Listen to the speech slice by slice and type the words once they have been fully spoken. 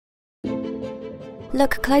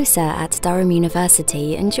Look closer at Durham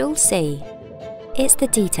University and you'll see. It's the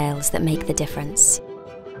details that make the difference.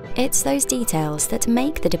 It's those details that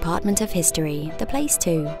make the Department of History the place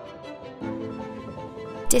to.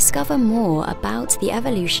 Discover more about the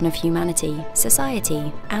evolution of humanity,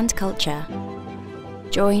 society, and culture.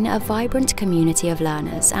 Join a vibrant community of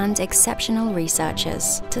learners and exceptional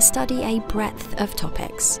researchers to study a breadth of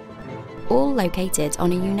topics, all located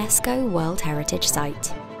on a UNESCO World Heritage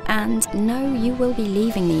Site. And know you will be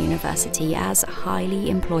leaving the university as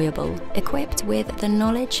highly employable, equipped with the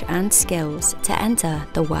knowledge and skills to enter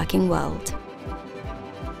the working world.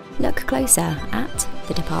 Look closer at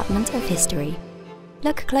the Department of History.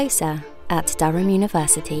 Look closer at Durham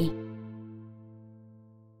University.